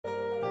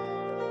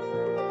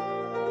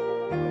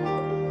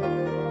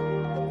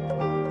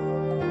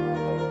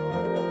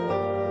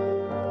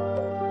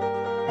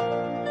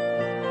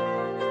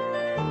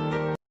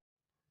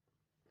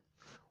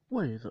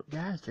What is up,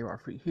 guys? JR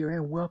Freak here,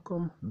 and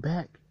welcome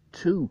back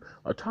to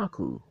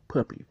Otaku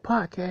Puppy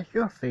Podcast,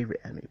 your favorite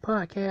anime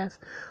podcast.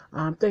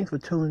 Thanks for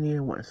tuning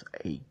in once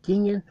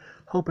again.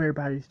 Hope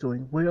everybody's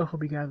doing well.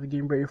 Hope you guys are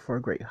getting ready for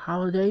a great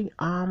holiday.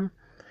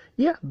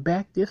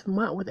 Back this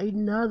month with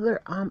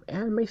another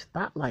anime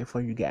spotlight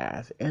for you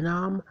guys,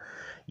 and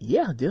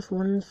this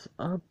one's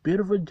a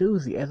bit of a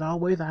doozy. As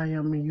always, I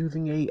am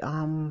using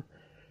a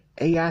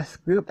AI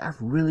script. I've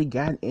really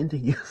gotten into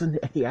using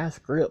the AI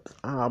scripts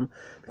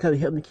because it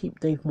helps me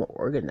keep things more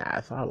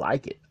organized, so I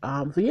like it.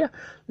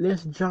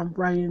 Let's jump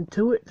right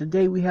into it.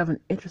 Today we have an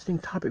interesting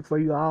topic for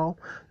you all: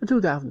 the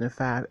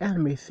 2005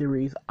 anime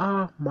series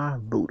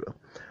Buddha.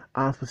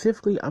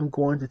 Specifically, I'm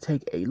going to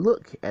take a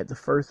look at the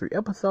first 3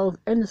 episodes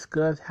and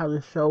discuss how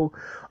the show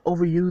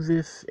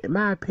overuses, in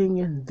my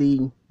opinion,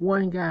 the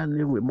one guy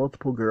living with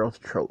multiple girls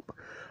trope.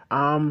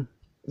 Buddha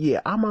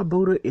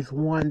is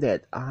one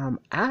that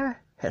I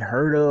had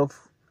heard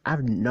of,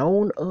 I've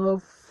known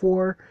of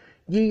for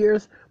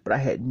years, but I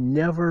had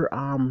never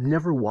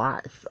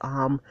watched.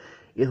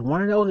 It's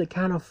one of those that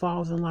kind of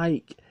falls in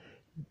like,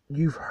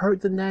 you've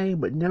heard the name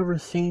but never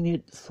seen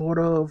it sort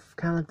of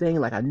kind of thing.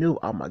 Like, I knew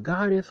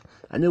Goddess,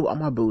 I knew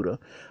Buddha,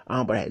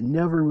 but I had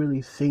never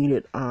really seen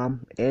it.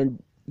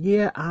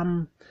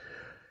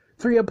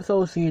 3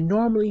 episodes in.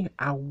 Normally,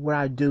 what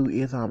I do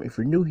is, if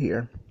you're new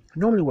here,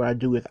 what I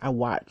do is I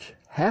watch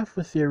half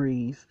a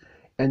series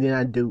and then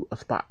I do a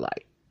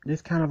spotlight.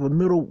 This kind of a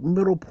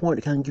middle point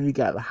to kind of give you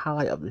guys the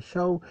highlight of the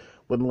show,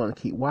 whether I'm going to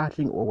keep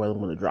watching or whether I'm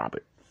going to drop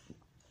it.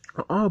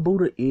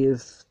 Buddha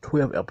is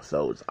 12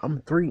 episodes.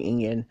 I'm 3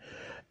 in,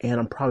 and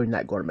I'm probably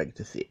not going to make it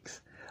to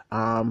 6.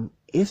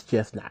 It's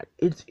just not.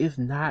 It's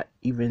not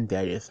even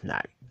that it's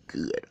not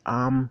good.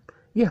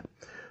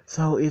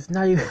 So it's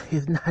not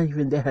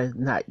even that it's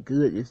not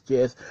good. It's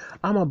just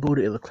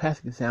Buddha is a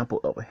classic example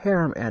of a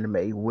harem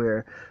anime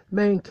where the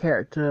main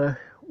character,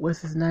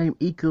 what's his name,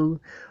 Iku,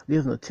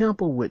 lives in a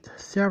temple with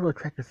several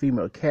attractive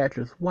female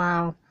characters.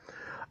 While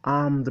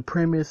the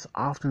premise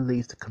often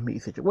leads to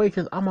comedic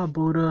situations,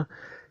 Buddha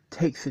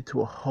takes it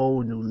to a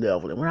whole new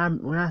level.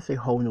 And when I say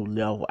whole new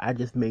level, I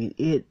just mean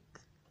it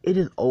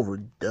just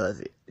overdoes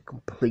it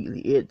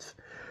completely. It's,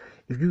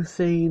 if you've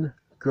seen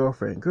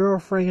Girlfriend, or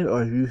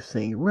if you've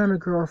seen Rent a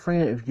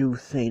Girlfriend, if you've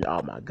seen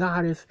Oh My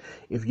Goddess,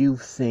 if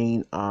you've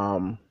seen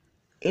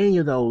any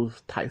of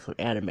those types of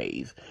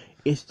animes,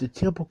 it's the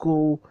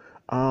typical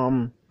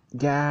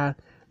guy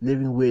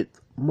living with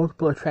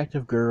multiple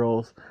attractive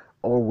girls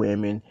or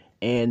women,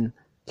 and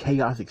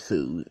chaos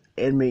ensues.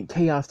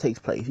 Chaos takes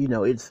place.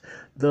 It's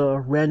the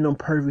random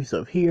pervy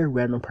stuff here,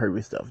 random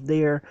pervy stuff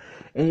there,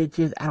 and it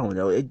just, I don't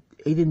know, it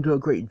didn't do a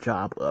great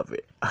job of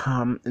it.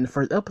 In the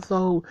first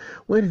episode,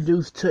 we're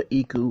introduced to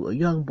Iku, a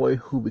young boy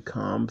who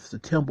becomes the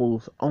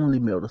temple's only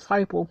male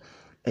disciple,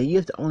 and he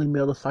is the only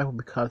male disciple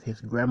because his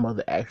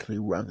grandmother actually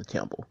runs the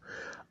temple.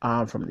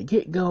 From the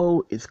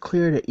get-go, it's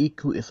clear that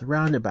Iku is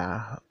surrounded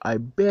by a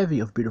bevy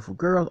of beautiful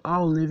girls,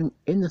 all living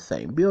in the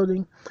same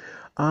building.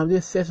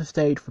 This sets the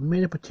stage for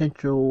many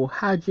potential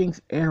hijinks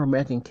and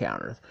romantic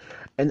encounters.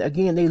 And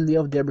again, they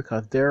live there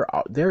because they're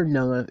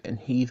nuns, and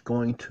he's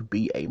going to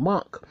be a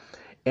monk.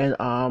 And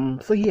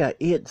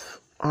it's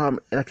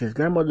like his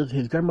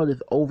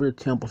grandmother's over the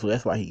temple, so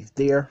that's why he's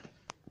there.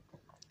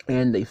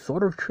 And they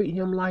sort of treat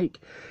him like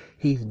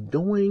he's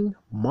doing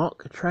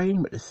monk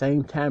training, but at the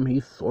same time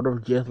he's sort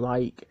of just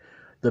like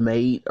the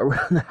maid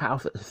around the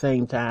house at the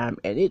same time.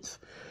 And it's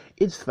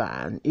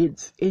fine.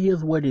 It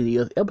is what it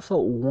is.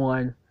 Episode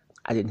 1,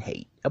 I didn't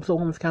hate. Episode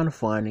 1 was kind of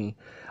funny.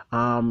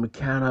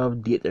 Kind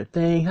of did their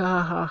thing.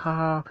 Ha ha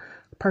ha.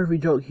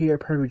 Perfect joke here,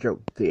 perfect joke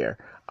there.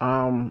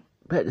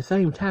 But at the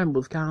same time, it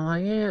was kind of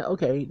like, yeah,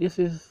 okay, this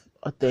is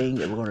a thing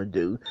that we're going to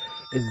do.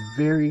 It's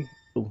very,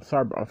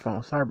 sorry about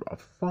my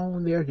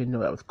phone there. Didn't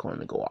know that was going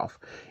to go off.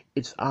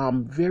 It's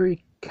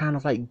very kind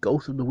of like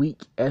Ghost of the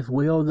Week as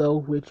well, though,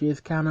 which is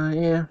kind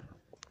of,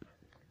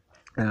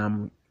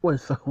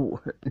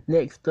 so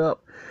next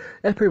up,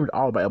 that's pretty much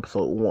all about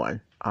episode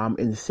 1.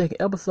 In the second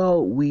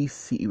episode, we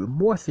see even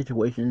more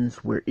situations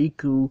where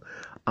Iku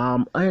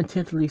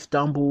unintentionally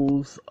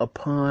stumbles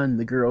upon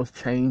the girls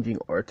changing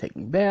or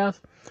taking baths.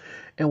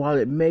 And while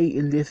it may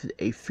elicit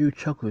a few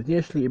chuckles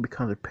initially, it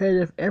becomes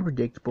repetitive and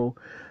predictable,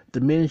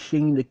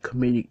 diminishing the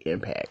comedic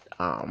impact.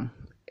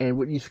 And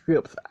with these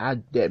scripts,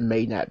 that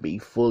may not be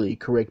fully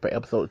correct by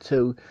episode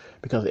 2,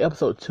 because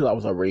episode 2 I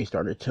was already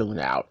starting to tune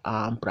out.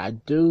 But I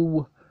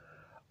do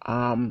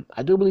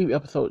believe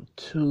episode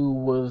 2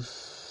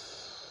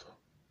 was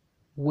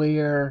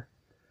where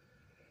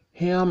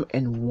him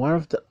and one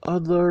of the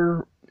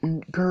other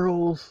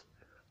girls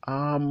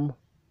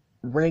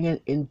ran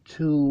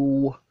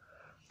into,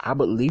 I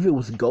believe it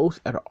was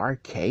Ghost at an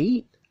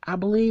arcade. I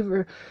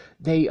believe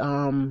they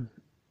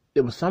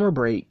it was summer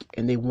break,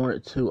 and they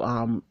wanted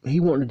to he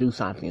wanted to do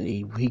something.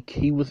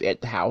 He was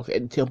at the house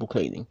at the temple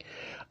cleaning,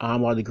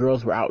 while the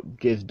girls were out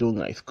just doing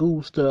like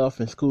school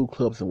stuff and school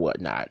clubs and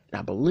whatnot. And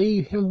I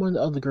believe him and one of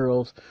the other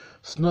girls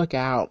snuck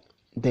out.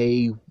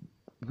 They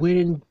went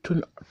into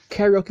an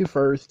karaoke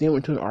first, then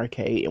went to an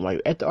arcade, and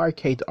like at the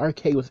arcade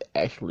was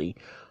actually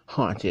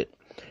haunted,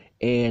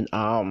 and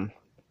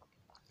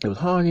it was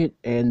haunted,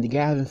 and the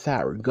guys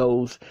inside were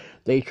ghosts.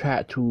 They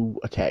tried to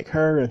attack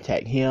her and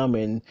attack him,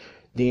 and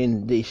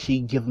then she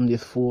give them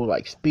this full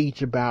like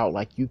speech about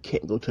like you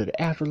can't go to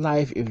the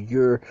afterlife if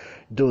you're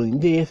doing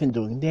this and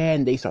doing that,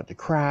 and they start to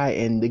cry,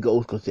 and the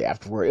ghost goes to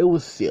afterward. It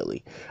was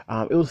silly.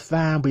 It was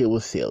fine, but it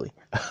was silly.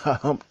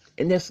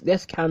 And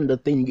that's kind of the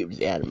thing you get with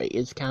this anime.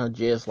 It's kind of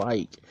just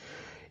like,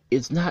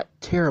 it's not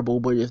terrible,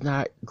 but it's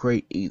not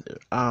great either.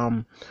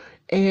 And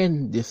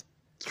this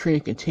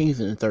trend continues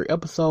in the third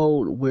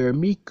episode where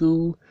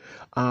Miku,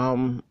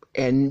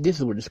 and this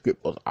is where the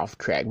script goes off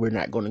track. We're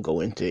not going to go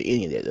into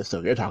any of that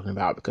stuff they're talking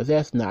about because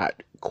that's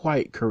not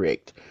quite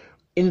correct.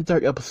 In the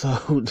third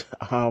episode,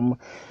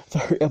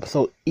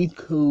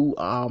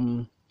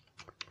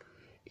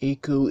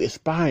 Iku is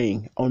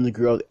spying on the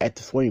girls at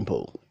the swimming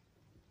pool.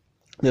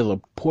 There's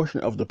a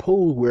portion of the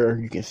pool where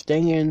you can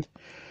stand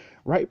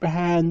right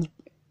behind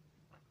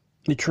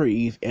the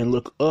trees and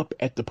look up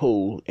at the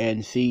pool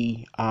and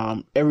see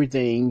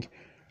everything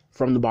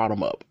from the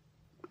bottom up,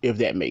 if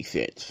that makes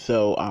sense.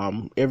 So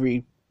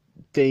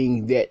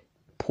everything, that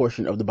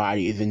portion of the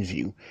body is in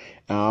view,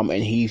 and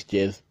he's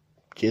just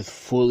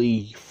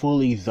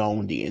fully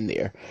zoned in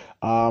there.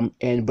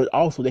 But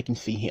also they can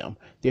see him.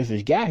 There's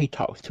this guy he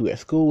talks to at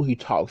school. He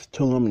talks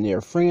to him and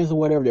they're friends or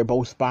whatever. They're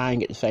both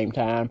spying at the same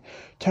time.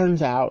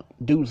 Turns out,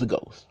 dude's a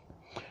ghost.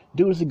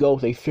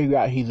 They figure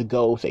out he's a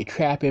ghost, they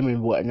trap him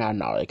and whatnot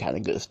and all that kind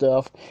of good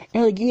stuff.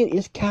 And again,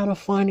 it's kind of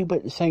funny, but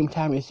at the same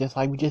time, it's just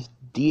like we just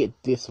did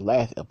this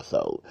last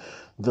episode.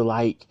 The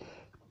like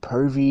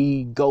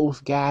pervy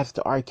ghost guys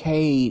to the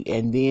arcade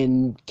and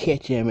then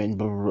catch him and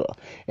blah, blah, blah.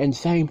 And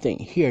same thing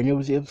here. And it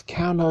was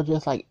kind of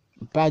just like,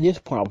 by this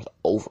point I was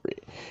over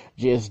it.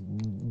 Just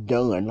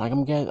done. Like,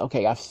 I'm getting,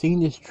 okay, I've seen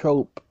this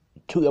trope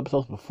 2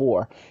 episodes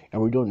before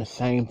and we're doing the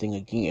same thing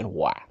again.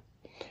 Why?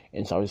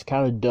 And so I was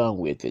kind of done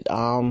with it.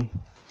 Yeah,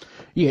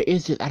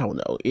 it's just, I don't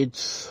know.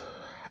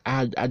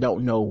 I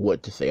don't know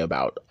what to say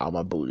about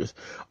Amabuda.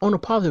 On a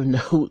positive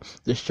note,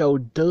 the show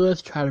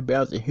does try to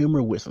balance the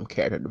humor with some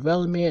character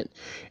development.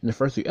 In the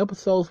first 3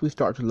 episodes, we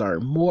start to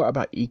learn more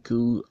about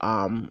Iku's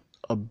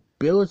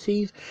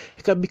abilities,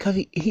 because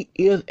he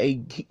is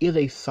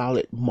a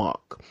solid monk.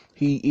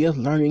 He is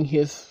learning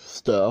his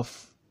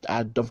stuff.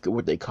 I don't forget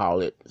what they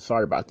call it.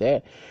 Sorry about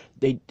that.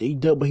 They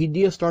do, but he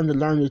did start to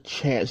learn the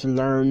chants and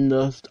learn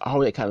all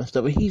that kind of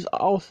stuff. But he's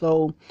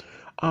also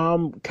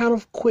kind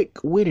of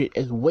quick-witted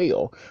as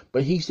well.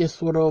 But he's just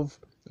sort of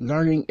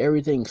learning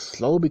everything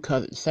slow,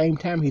 because at the same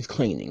time he's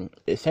cleaning.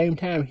 At the same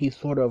time he's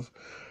sort of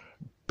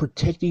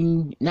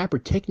not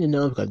protecting the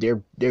nuns because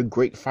they're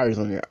great fighters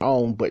on their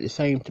own, but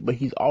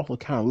he's also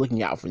kind of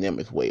looking out for them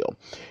as well.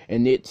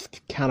 And it's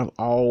kind of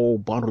all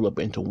bundled up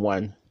into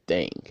one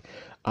thing.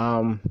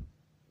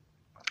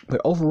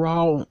 But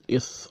overall,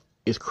 it's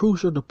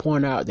crucial to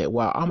point out that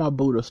while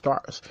Amabuda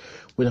starts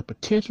with a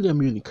potentially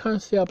amusing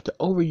concept, the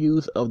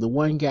overuse of the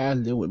one guy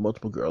living with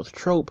multiple girls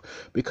trope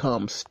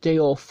becomes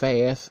stale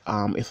fast.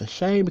 It's a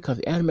shame because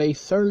the anime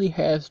certainly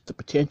has the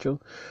potential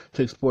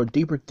to explore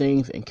deeper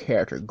things and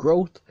character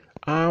growth.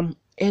 And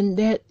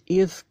that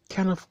is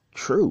kind of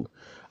true.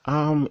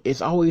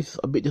 It's always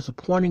a bit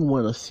disappointing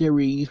when a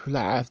series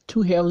relies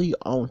too heavily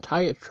on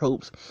tired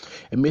tropes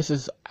and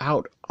misses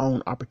out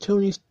on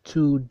opportunities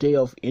to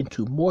delve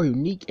into more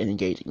unique and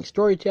engaging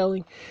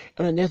storytelling.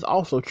 And that's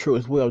also true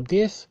as well.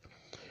 This,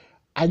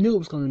 I knew it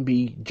was going to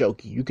be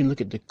jokey. You can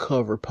look at the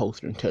cover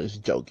poster and tell it's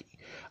jokey.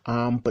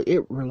 But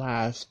it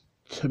relies,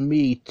 to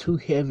me, too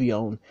heavy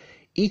on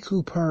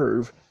Iku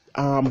perv.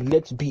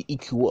 Let's beat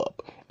Iku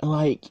up.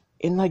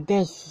 And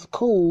that's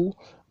cool,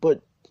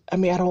 but I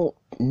mean, I don't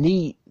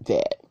need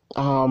that.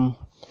 To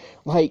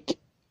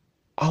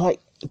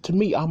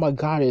me, Oh My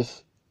God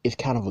is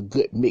kind of a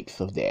good mix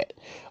of that.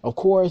 Of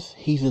course,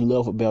 he's in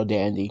love with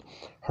Belldandy.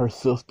 Her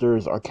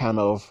sisters are kind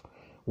of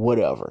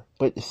whatever.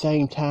 But at the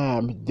same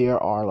time, there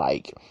are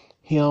like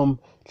him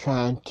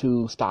trying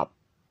to stop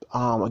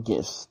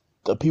against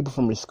the people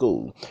from his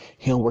school,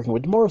 him working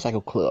with the motorcycle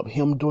club,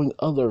 him doing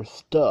other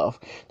stuff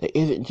that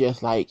isn't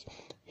just like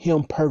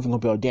him perving on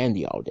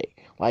Belldandy all day.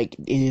 Like,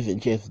 it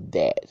isn't just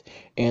that.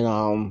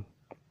 And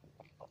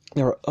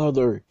there are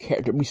other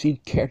characters. We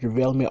see character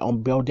development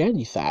on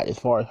Belldandy's side as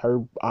far as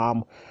her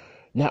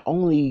not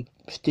only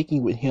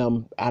sticking with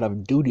him out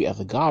of duty as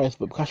a goddess,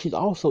 but because she's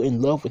also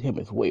in love with him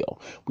as well.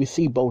 We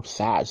see both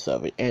sides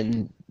of it,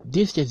 and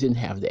this just didn't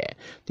have that.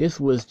 This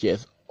was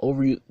just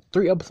over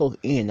 3 episodes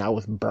in, I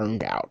was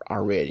burned out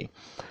already.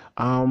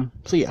 So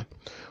yeah,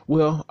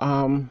 well,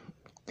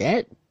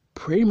 that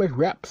pretty much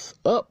wraps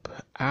up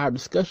our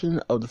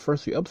discussion of the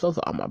first 3 episodes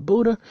of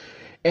Amabuda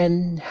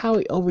and how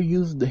it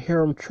overuses the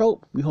harem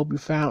trope. We hope you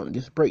found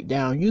this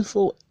breakdown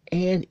useful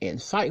and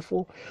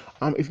insightful.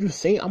 If you've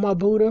seen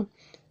Amabuda,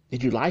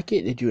 did you like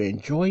it? Did you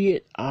enjoy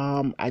it?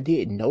 I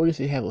did notice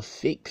it has a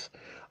 6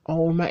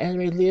 on my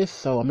anime list,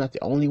 so I'm not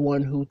the only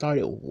one who thought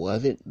it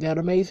wasn't that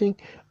amazing.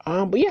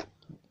 But yeah,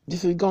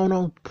 this is going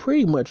on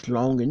pretty much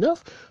long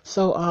enough.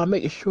 So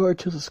make sure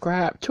to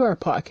subscribe to our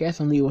podcast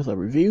and leave us a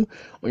review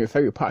on your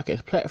favorite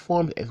podcast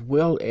platforms, as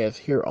well as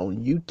here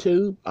on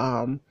YouTube.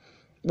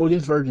 Well,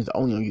 this version is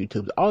only on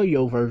YouTube. The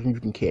audio version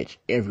you can catch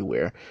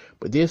everywhere,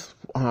 but this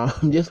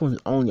this one's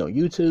only on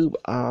YouTube.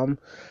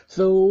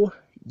 So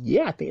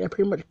yeah, I think that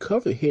pretty much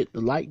covers it. Hit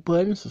the like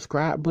button,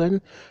 subscribe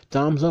button,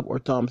 thumbs up or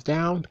thumbs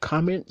down,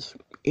 comments.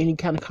 Any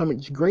kind of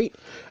comments is great.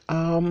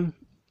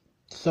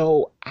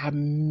 So I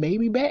may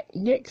be back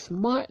next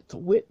month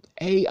with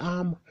a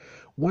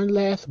one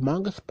last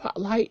manga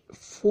spotlight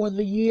for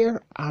the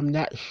year. I'm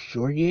not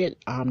sure yet.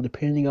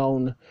 Depending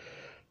on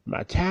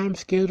my time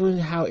schedule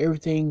and how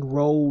everything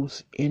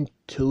rolls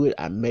into it,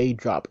 I may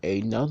drop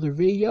another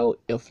video.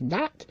 If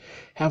not,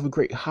 have a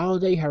great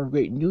holiday, have a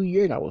great new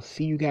year, and I will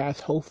see you guys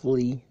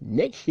hopefully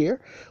next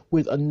year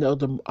with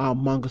another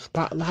manga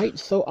spotlight.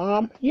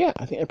 So yeah,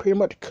 I think I pretty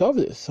much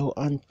covered it. So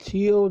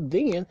until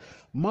then,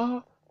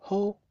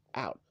 Maho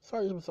out.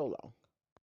 Sorry this was so long.